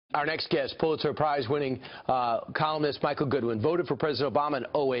Our next guest, Pulitzer Prize-winning columnist Michael Goodwin, voted for President Obama in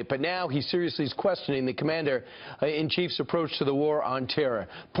 '08, but now he seriously is questioning the commander-in-chief's approach to the war on terror,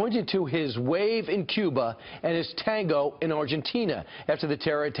 pointing to his wave in Cuba and his tango in Argentina after the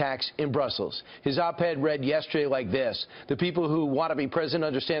terror attacks in Brussels. His op-ed read yesterday like this: "The people who want to be president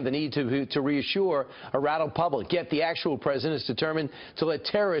understand the need to reassure a rattled public, yet the actual president is determined to let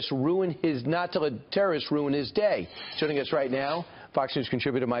terrorists ruin his day." Joining us right now, Fox News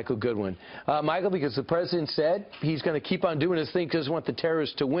contributor Michael Goodwin. Michael, because the president said he's going to keep on doing his thing, doesn't want the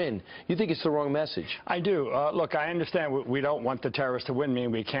terrorists to win. You think it's the wrong message? I do. Look, I understand we don't want the terrorists to win, meaning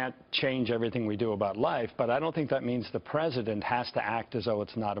we can't change everything we do about life, but I don't think that means the president has to act as though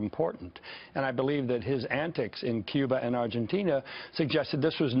it's not important. And I believe that his antics in Cuba and Argentina suggested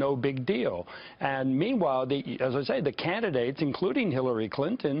this was no big deal. And meanwhile, as I say, the candidates, including Hillary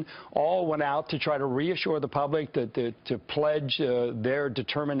Clinton, all went out to try to reassure the public to pledge their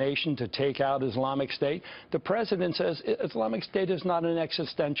determination to take out Islamic State. The president says Islamic State is not an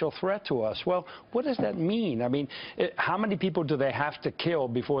existential threat to us. Well, what does that mean? I mean, how many people do they have to kill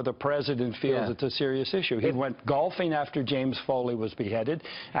before the president feels it's a serious issue? He went golfing after James Foley was beheaded.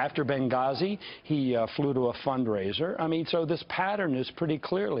 After Benghazi, he flew to a fundraiser. I mean, so this pattern is pretty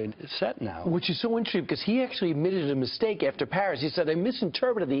clearly set now. Which is so interesting, because he actually admitted a mistake after Paris. He said, "I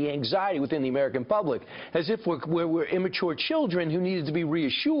misinterpreted the anxiety within the American public as if we're immature children who needed to be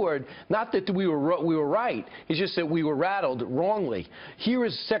reassured, not that we were right. It's just that we were rattled wrongly." Here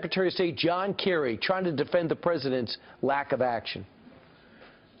is Secretary of State John Kerry trying to defend the president's lack of action.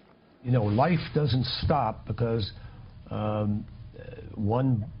 You know, life doesn't stop because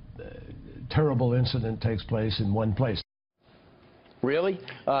one terrible incident takes place in one place. Really?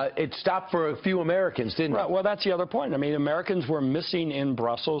 It stopped for a few Americans, didn't it? Well, that's the other point. I mean, Americans were missing in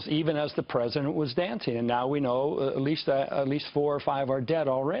Brussels even as the president was dancing, and now we know at least 4 or 5 are dead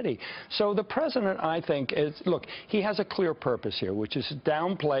already. So the president, I think, look, he has a clear purpose here, which is to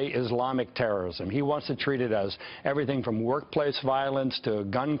downplay Islamic terrorism. He wants to treat it as everything from workplace violence to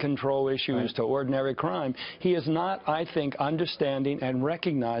gun control issues to ordinary crime. He is not, I think, understanding and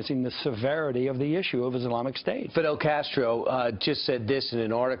recognizing the severity of the issue of Islamic State. Fidel Castro just said this in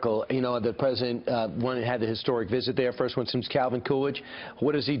an article. You know, the president had the historic visit there, first one since Calvin Coolidge.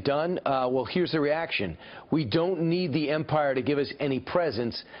 What has he done? Well, here's the reaction. "We don't need the empire to give us any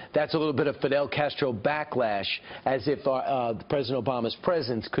presence." That's a little bit of Fidel Castro backlash, as if President Obama's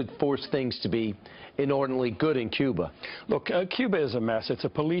presence could force things to be inordinately good in Cuba. Look, Cuba is a mess. It's a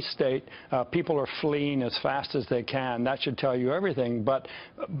police state. People are fleeing as fast as they can. That should tell you everything. But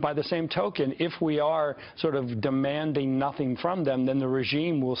by the same token, if we are sort of demanding nothing from them, then the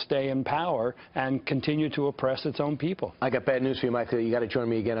regime will stay in power and continue to oppress its own people. I got bad news for you, Michael. You got to join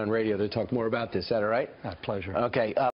me again on radio to talk more about this. Is that all right? Pleasure. Okay.